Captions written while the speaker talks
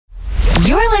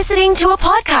listening to a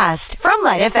podcast from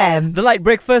LITE FM. The Light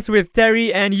Breakfast with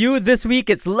Terry and you. This week,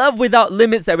 it's Love Without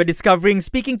Limits that we're discovering,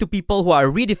 speaking to people who are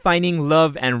redefining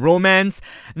love and romance.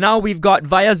 Now we've got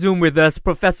via Zoom with us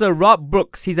Professor Rob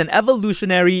Brooks. He's an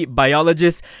evolutionary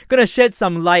biologist, gonna shed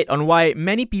some light on why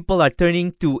many people are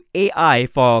turning to AI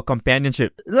for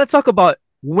companionship. Let's talk about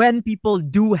when people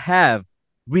do have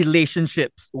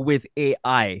relationships with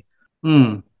AI.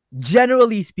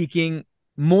 Generally speaking,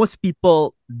 most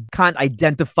people can't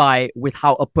identify with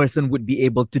how a person would be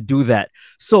able to do that.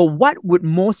 So what would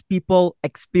most people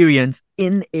experience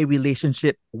in a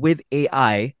relationship with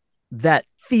AI that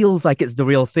feels like it's the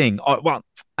real thing? Or, well,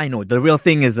 I know the real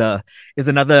thing is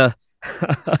another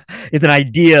is an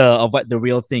idea of what the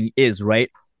real thing is, right?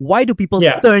 Why do people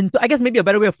turn to, I guess maybe a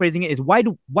better way of phrasing it is why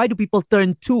do people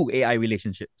turn to AI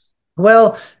relationships?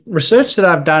 Well, research that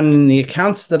I've done in the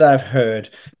accounts that I've heard,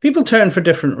 people turn for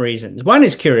different reasons. One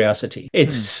is curiosity.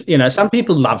 It's, some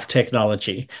people love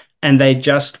technology and they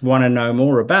just want to know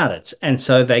more about it. And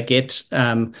so they get,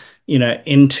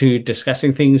 into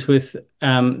discussing things with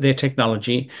their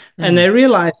technology and they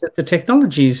realize that the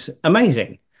technology is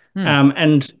amazing.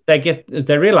 And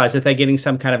they realize that they're getting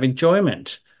some kind of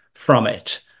enjoyment from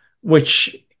it,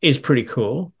 which is pretty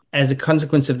cool. As a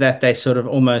consequence of that, they sort of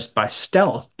almost by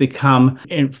stealth become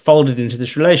folded into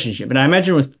this relationship. And I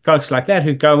imagine with folks like that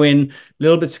who go in a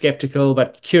little bit skeptical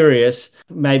but curious,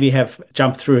 maybe have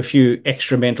jumped through a few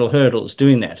extra mental hurdles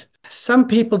doing that. Some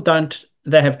people don't,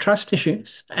 they have trust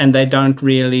issues and they don't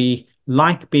really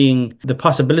like the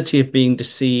possibility of being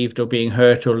deceived or being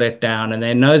hurt or let down. And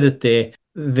they know that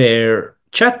their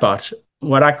chatbot,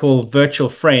 what I call virtual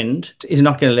friend, is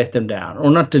not going to let them down,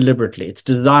 or not deliberately. It's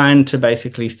designed to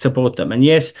basically support them. And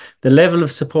yes, the level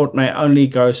of support may only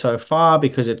go so far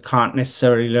because it can't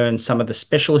necessarily learn some of the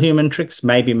special human tricks,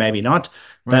 maybe not.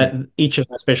 Right. That each of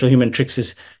the special human tricks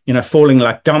is, falling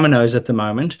like dominoes at the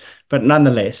moment. But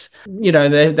nonetheless,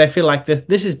 they feel like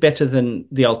this is better than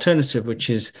the alternative, which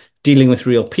is dealing with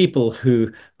real people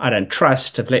who I don't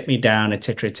trust, have let me down, et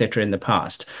cetera, in the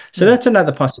past. So that's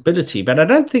another possibility. But I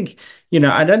don't think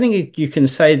you can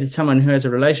say that someone who has a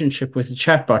relationship with a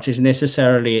chatbot is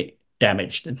necessarily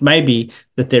damaged. It may be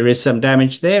that there is some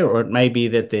damage there, or it may be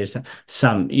that there's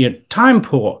some time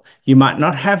poor. You might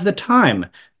not have the time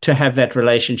to have that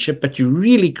relationship, but you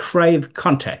really crave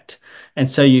contact. And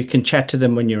so you can chat to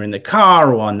them when you're in the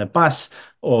car or on the bus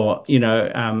or,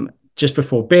 just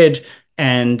before bed.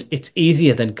 And it's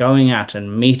easier than going out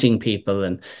and meeting people.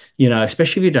 And,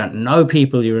 especially if you don't know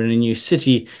people, you're in a new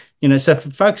city, so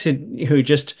for folks who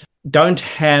just don't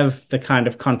have the kind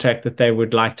of contact that they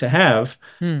would like to have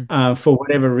for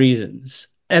whatever reasons.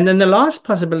 And then the last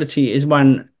possibility is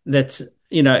one that's,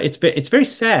 it's very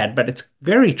sad, but it's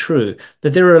very true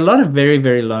that there are a lot of very,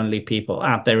 very lonely people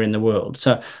out there in the world.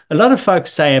 So a lot of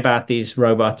folks say about these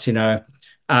robots,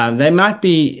 they might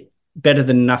be better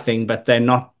than nothing, but they're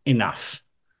not enough.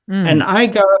 And I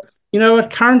go,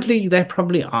 what, currently they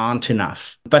probably aren't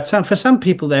enough. But for some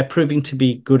people, they're proving to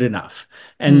be good enough.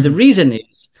 And the reason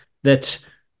is that,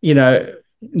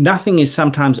 nothing is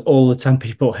sometimes all that some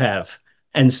people have.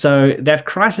 And so that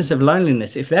crisis of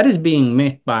loneliness, if that is being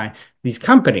met by these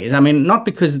companies, I mean, not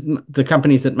because the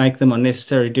companies that make them are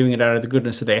necessarily doing it out of the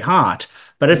goodness of their heart,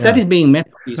 but if that is being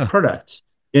met by these products,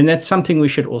 then that's something we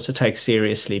should also take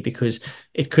seriously, because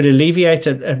it could alleviate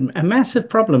a massive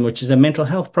problem, which is a mental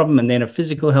health problem and then a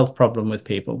physical health problem with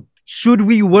people. Should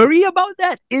we worry about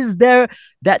that? Is there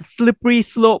that slippery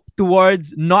slope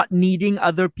towards not needing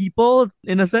other people,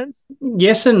 in a sense?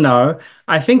 Yes and no.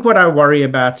 I think what I worry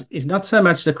about is not so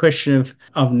much the question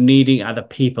of needing other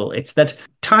people. It's that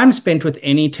time spent with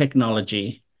any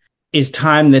technology is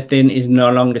time that then is no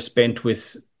longer spent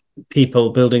with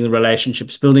people building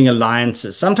relationships, building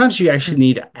alliances. Sometimes you actually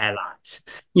need allies.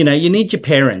 You need your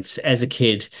parents as a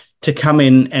kid to come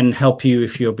in and help you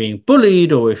if you're being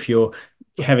bullied or if you're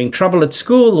having trouble at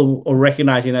school or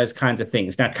recognizing those kinds of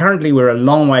things. Now, currently, we're a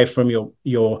long way from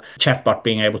your chatbot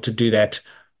being able to do that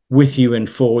with you and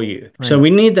for you. Right. So we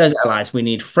need those allies. We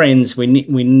need friends. We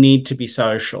need to be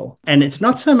social. And it's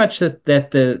not so much that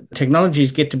the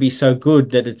technologies get to be so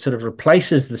good that it sort of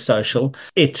replaces the social.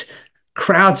 It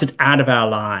crowds it out of our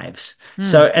lives.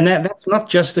 So, and that's not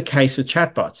just the case with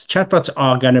chatbots. Chatbots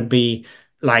are going to be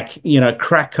like,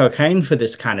 crack cocaine for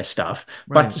this kind of stuff.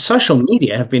 Right. But social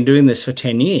media have been doing this for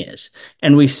 10 years.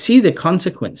 And we see the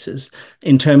consequences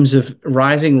in terms of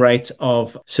rising rates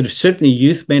of sort of certainly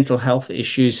youth mental health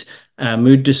issues,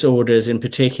 mood disorders in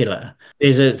particular.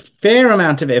 There's a fair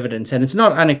amount of evidence, and it's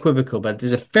not unequivocal, but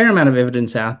there's a fair amount of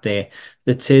evidence out there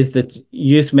that says that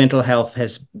youth mental health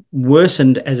has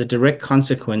worsened as a direct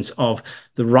consequence of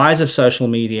the rise of social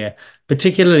media,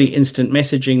 particularly instant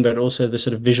messaging, but also the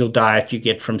sort of visual diet you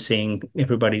get from seeing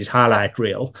everybody's highlight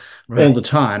reel all Right. the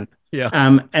time. Yeah.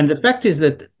 And the fact is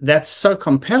that that's so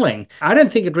compelling. I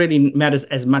don't think it really matters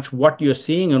as much what you're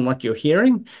seeing and what you're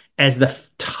hearing as the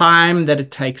time that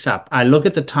it takes up. I look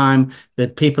at the time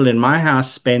that people in my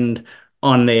house spend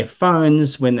on their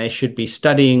phones when they should be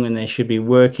studying, when they should be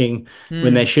working,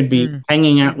 when they Mm, should be mm.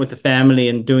 hanging out with the family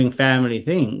and doing family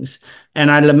things. And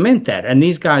I lament that. And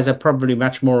these guys are probably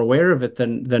much more aware of it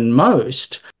than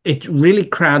most. It really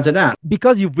crowds it out.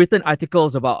 Because you've written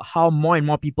articles about how more and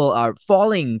more people are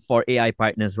falling for AI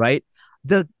partners, right?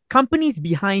 The companies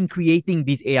behind creating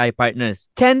these AI partners,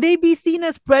 can they be seen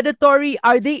as predatory?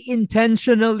 Are they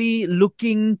intentionally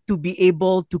looking to be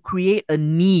able to create a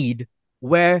need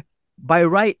where by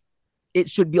right it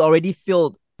should be already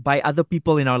filled by other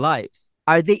people in our lives?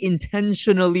 Are they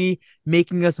intentionally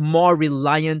making us more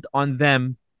reliant on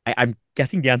them? I'm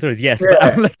guessing the answer is yes, but I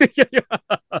Yeah. would like to hear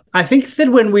your... I think that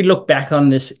when we look back on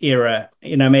this era,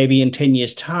 maybe in 10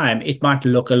 years' time, it might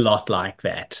look a lot like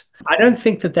that. I don't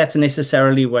think that that's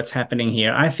necessarily what's happening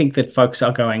here. I think that folks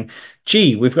are going,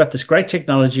 gee, we've got this great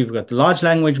technology, we've got the large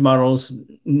language models,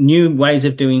 new ways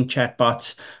of doing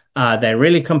chatbots. They're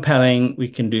really compelling. We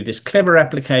can do this clever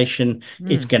application.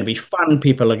 It's Mm, going to be fun.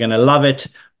 People are going to love it.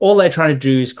 All they're trying to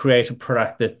do is create a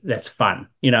product that's fun.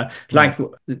 right. Like,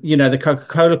 the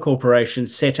Coca-Cola Corporation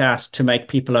set out to make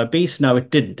people obese. No, it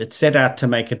didn't. It set out to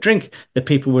make a drink that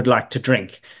people would like to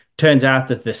drink. Turns out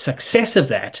that the success of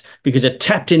that, because it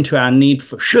tapped into our need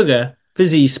for sugar,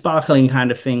 fizzy, sparkling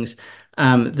kind of things,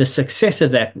 the success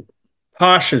of that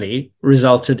partially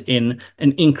resulted in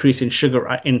an increase in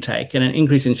sugar intake. And an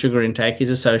increase in sugar intake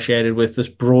is associated with this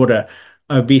broader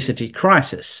obesity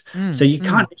crisis. So Mm, you mm,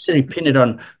 can't necessarily pin it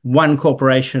on one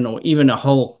corporation or even a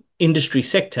whole industry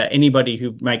sector, anybody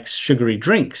who makes sugary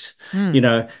drinks. mm,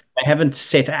 They haven't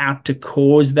set out to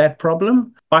cause that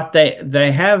problem, but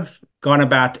they have gone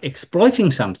about exploiting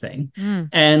something. mm.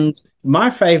 And my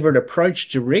favorite approach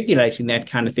to regulating that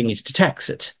kind of thing is to tax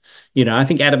it. I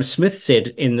think Adam Smith said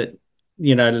in the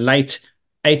late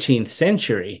 18th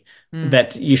century Mm,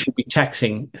 that you should be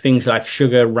taxing things like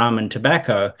sugar, rum, and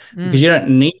tobacco because mm, you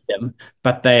don't need them,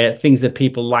 but they're things that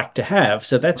people like to have.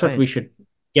 So that's what right. we should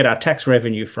get our tax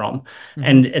revenue from. Mm-hmm.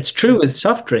 And it's true with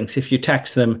soft drinks. If you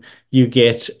tax them, you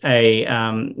get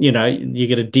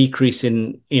a decrease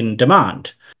in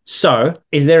demand. So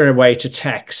is there a way to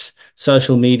tax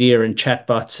social media and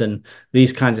chatbots and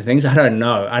these kinds of things? I don't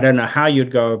know. I don't know how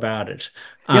you'd go about it.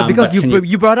 Yeah, because But can you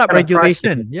you brought up kind of price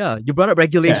regulation. Yeah, you brought up Yeah.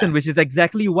 regulation, which is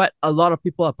exactly what a lot of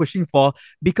people are pushing for.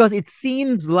 Because it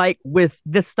seems like with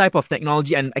this type of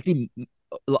technology, and actually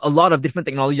a lot of different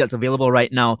technology that's available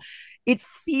right now, it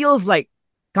feels like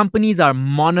companies are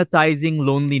monetizing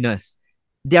loneliness.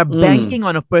 They're Mm, banking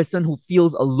on a person who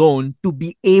feels alone to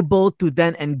be able to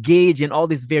then engage in all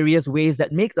these various ways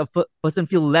that makes a person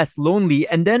feel less lonely.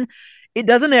 And then it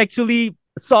doesn't actually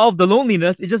solve the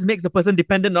loneliness. It just makes the person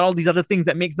dependent on all these other things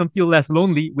that makes them feel less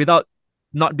lonely without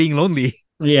not being lonely.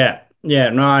 yeah. Yeah.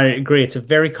 No, I agree. It's a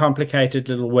very complicated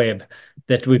little web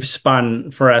that we've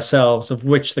spun for ourselves, of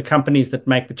which the companies that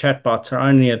make the chatbots are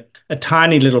only a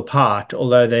tiny little part,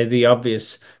 although they're the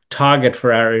obvious target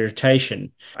for our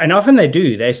irritation. And often they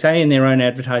do. They say in their own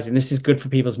advertising, this is good for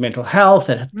people's mental health.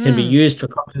 It can be Mm, used for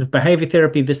cognitive behavior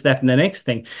therapy, this, that, and the next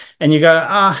thing. And you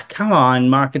go, come on,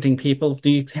 marketing people.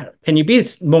 Can you be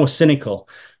more cynical?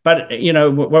 But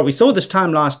what we saw this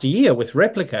time last year with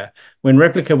Replica, when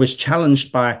Replica was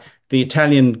challenged by the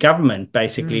Italian government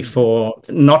basically mm. for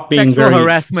not being Sexual very.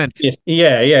 harassment. Yes,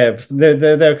 yeah.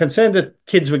 They were concerned that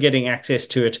kids were getting access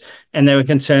to it, and they were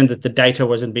concerned that the data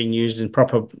wasn't being used in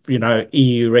proper,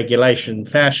 EU regulation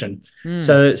fashion. Mm,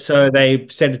 So they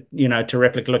said, to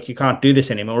Replica, look, you can't do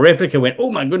this anymore. Replica went,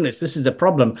 oh my goodness, this is a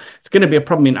problem. It's going to be a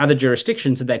problem in other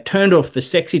jurisdictions, and they turned off the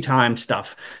sexy time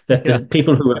stuff that yeah. the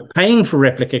people who were paying for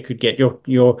Replica could get.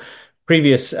 Your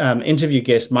previous interview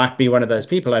guest might be one of those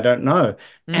people. I don't know,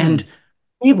 Mm, and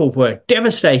people were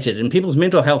devastated, and people's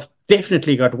mental health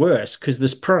definitely got worse because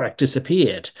this product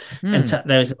disappeared. And mm. so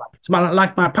there was like,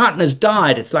 like my partner's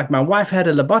died. It's like my wife had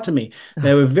a lobotomy.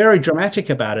 They were very dramatic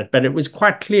about it, but it was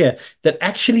quite clear that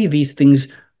actually these things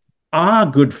are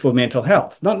good for mental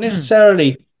health, not Mm,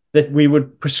 necessarily that we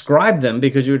would prescribe them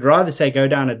because you would rather say go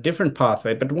down a different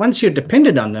pathway. But once you're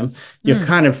dependent on them, you're mm.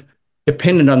 kind of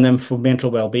dependent on them for mental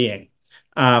well-being.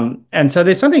 And so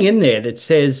there's something in there that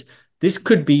says this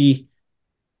could be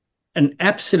an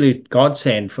absolute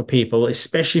godsend for people,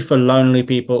 especially for lonely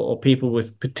people or people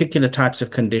with particular types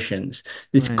of conditions.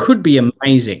 This Right. could be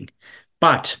amazing,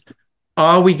 but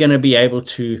are we going to be able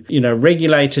to,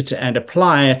 regulate it and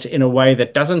apply it in a way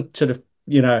that doesn't sort of,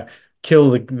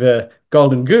 kill the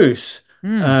golden goose,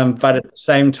 Hmm. but at the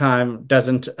same time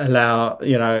doesn't allow,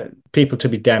 people to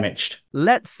be damaged?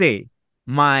 Let's say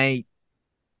my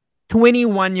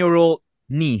 21-year-old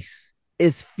niece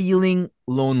is feeling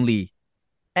lonely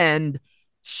and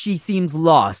she seems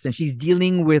lost and she's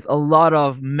dealing with a lot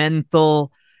of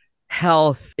mental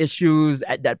health issues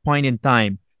at that point in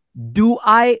time. Do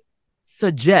I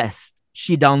suggest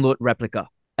she download Replica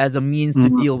as a means to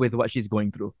deal with what she's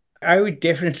going through? I would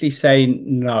definitely say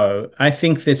no. I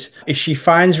think that if she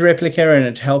finds Replica and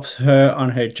it helps her on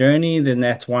her journey, then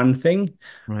that's one thing.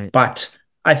 Right. But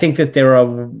I think that there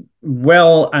are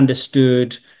well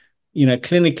understood,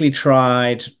 clinically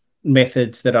tried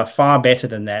methods that are far better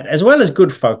than that, as well as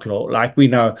good folklore. Like we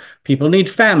know people need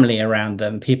family around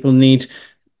them. People need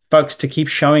folks to keep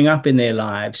showing up in their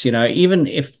lives. Even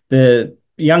if the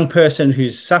young person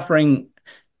who's suffering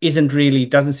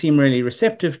doesn't seem really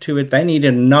receptive to it, they need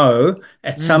to know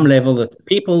at some level that the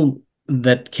people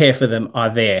that care for them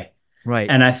are there. Right.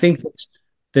 And I think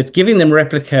that giving them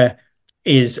Replica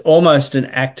is almost an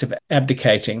act of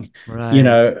abdicating, Right.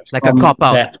 Like a from cop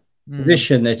out. that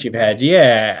position that you've had.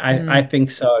 Yeah, I think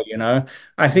so.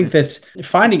 I think that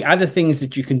finding other things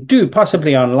that you can do,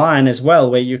 possibly online as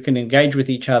well, where you can engage with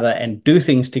each other and do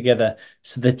things together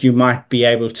so that you might be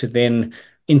able to then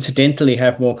incidentally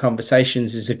have more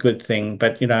conversations, is a good thing.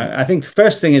 But I think the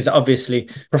first thing is obviously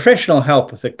professional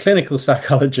help with a clinical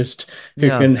psychologist who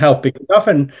Yeah. can help, because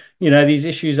often these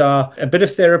issues are a bit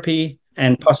of therapy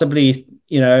and possibly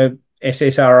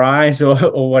SSRIs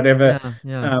or whatever,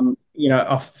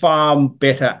 are far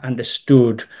better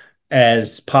understood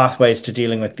as pathways to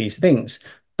dealing with these things.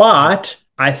 But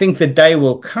I think the day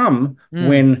will come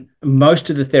when most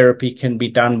of the therapy can be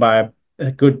done by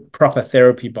a good, proper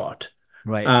therapy bot.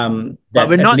 Right. That But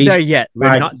we're at not there least yet. We're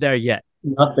tried- not there yet.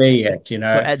 Not there yet, So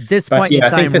at this But point in I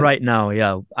think time that- right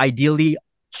now, ideally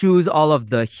choose all of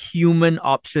the human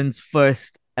options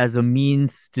first as a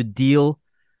means to deal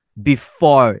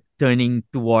before turning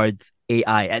towards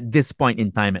AI at this point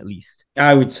in time, at least.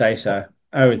 I would say so.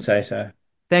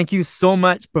 Thank you so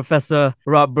much, Professor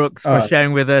Rob Brooks, for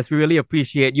sharing with us. We really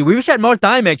appreciate you. We wish we had more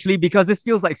time, actually, because this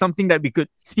feels like something that we could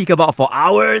speak about for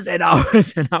hours and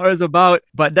hours and hours about.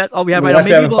 But that's all we have We'll right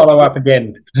now. have to follow up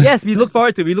again. Yes, we look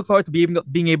forward to. We look forward to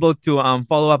being able to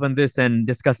follow up on this and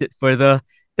discuss it further.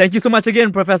 Thank you so much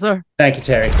again, Professor. Thank you,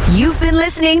 Terry. You've been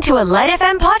listening to a LITE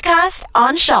FM podcast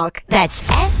on Shock. That's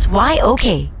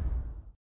SYOK.